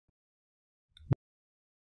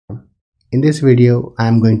In this video, I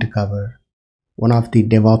am going to cover one of the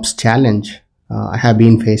DevOps challenge I have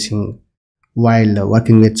been facing while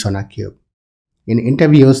working with SonarQube. In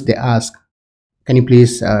interviews, they ask, can you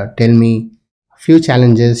please tell me a few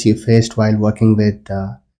challenges you faced while working with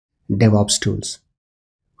DevOps tools?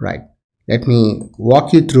 Right. Let me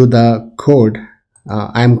walk you through the code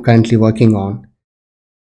I am currently working on.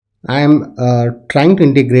 I am trying to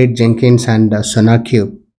integrate Jenkins and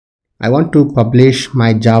SonarQube. I want to publish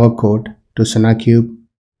my Java code to SonarQube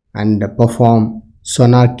and perform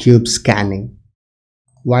SonarQube scanning.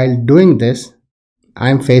 While doing this, I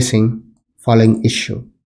am facing following issue.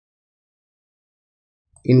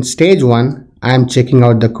 In stage 1, I am checking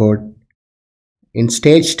out the code. In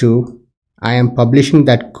stage 2, I am publishing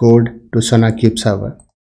that code to SonarQube server.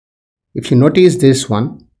 If you notice this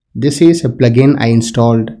one, this is a plugin I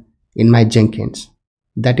installed in my Jenkins.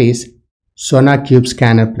 That is SonarQube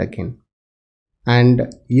Scanner plugin.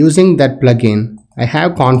 And using that plugin, I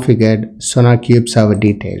have configured SonarQube server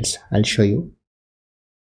details. I'll show you.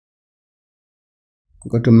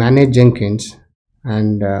 Go to Manage Jenkins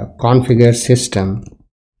and configure system.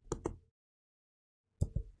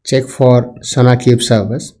 Check for SonarQube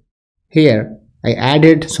servers. Here, I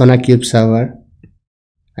added SonarQube server.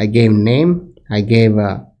 I gave name. I gave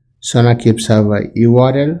SonarQube server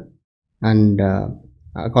URL, and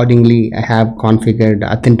accordingly, I have configured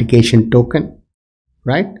authentication token.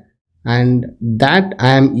 Right, and that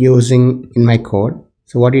I am using in my code.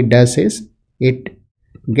 So what it does is it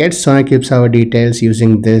gets SonarQube server details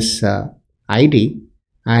using this ID,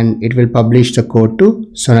 and it will publish the code to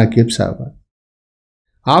SonarQube server.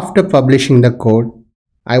 After publishing the code,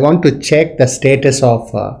 I want to check the status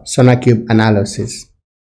of SonarQube analysis,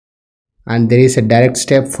 and there is a direct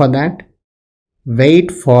step for that.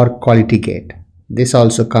 Wait for quality gate. This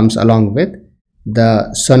also comes along with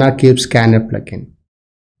the SonarQube scanner plugin.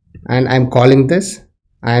 And I'm calling this,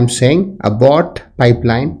 I am saying abort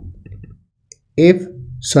pipeline if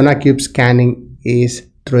SonarQube scanning is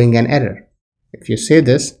throwing an error. If you say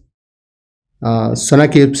this,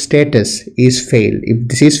 SonarQube status is failed. If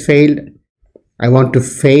this is failed, I want to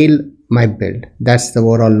fail my build. That's the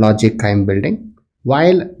overall logic I'm building.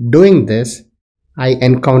 While doing this, I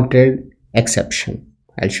encountered exception.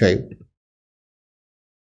 I'll show you.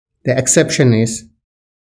 The exception is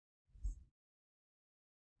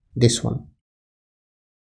this one.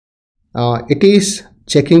 It is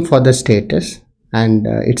checking for the status, and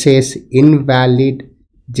it says invalid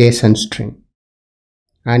JSON string.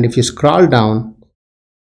 And if you scroll down,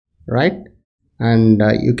 right, and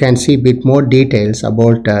you can see a bit more details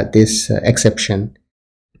about this exception.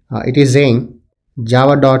 It is saying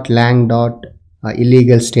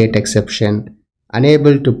java.lang.illegal state exception,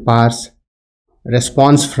 unable to parse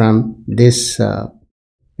response from this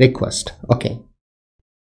request. Okay.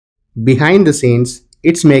 Behind the scenes,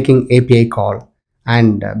 it's making API call,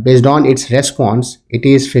 and based on its response, it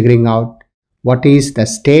is figuring out what is the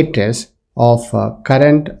status of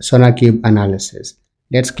current SonarQube analysis.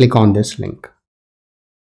 Let's click on this link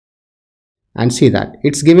and see that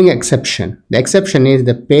it's giving exception. The exception is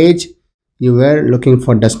the page you were looking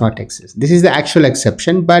for does not exist. This is the actual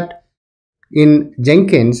exception, but in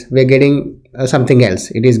Jenkins, we're getting something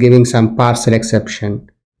else. It is giving some parser exception,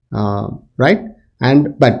 right?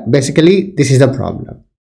 But basically this is the problem,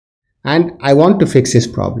 and I want to fix this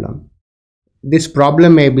problem. This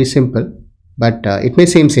problem may be simple, but it may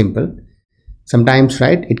seem simple sometimes,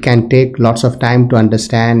 right? It can take lots of time to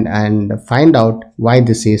understand and find out why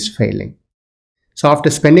this is failing. So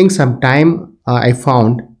after spending some time, I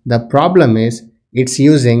found the problem is it's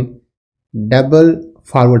using double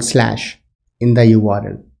 / in the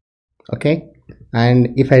URL. Okay,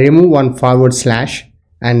 and if I remove one /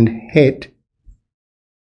 and hit,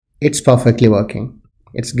 it's perfectly working.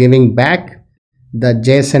 It's giving back the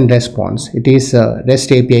JSON response. It is a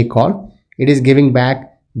REST API call. It is giving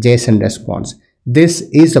back JSON response. This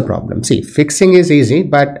is the problem. See, fixing is easy,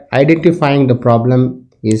 but identifying the problem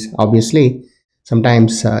is obviously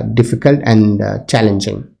sometimes difficult and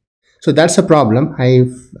challenging. So that's a problem.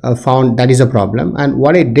 I found that is a problem. And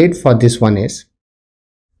what I did for this one is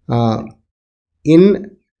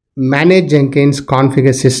in Manage Jenkins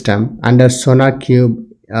configure system under SonarQube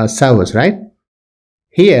servers, right?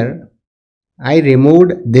 Here I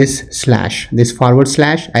removed this / I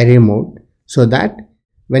removed, so that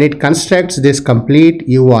when it constructs this complete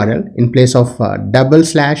URL, in place of double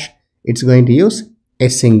 /, it's going to use a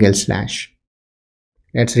single /.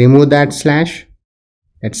 Let's remove that /,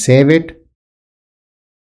 let's save it,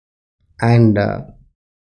 and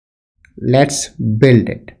let's build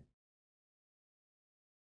it.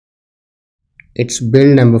 It's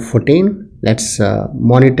build number 14. Let's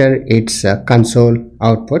monitor its console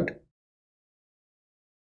output.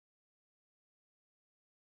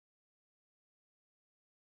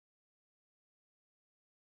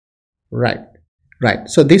 Right.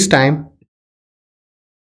 So this time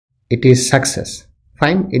it is success.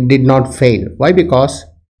 Fine, it did not fail. Why? Because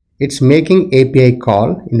it's making API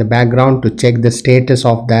call in the background to check the status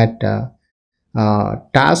of that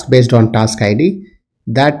task based on task ID.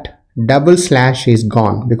 That double slash is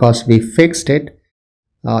gone because we fixed it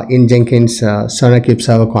in Jenkins SonarQube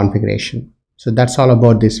server configuration. So that's all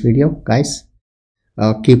about this video, guys.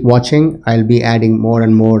 Keep watching. I'll be adding more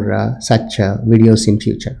and more such videos in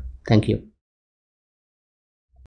future. Thank you.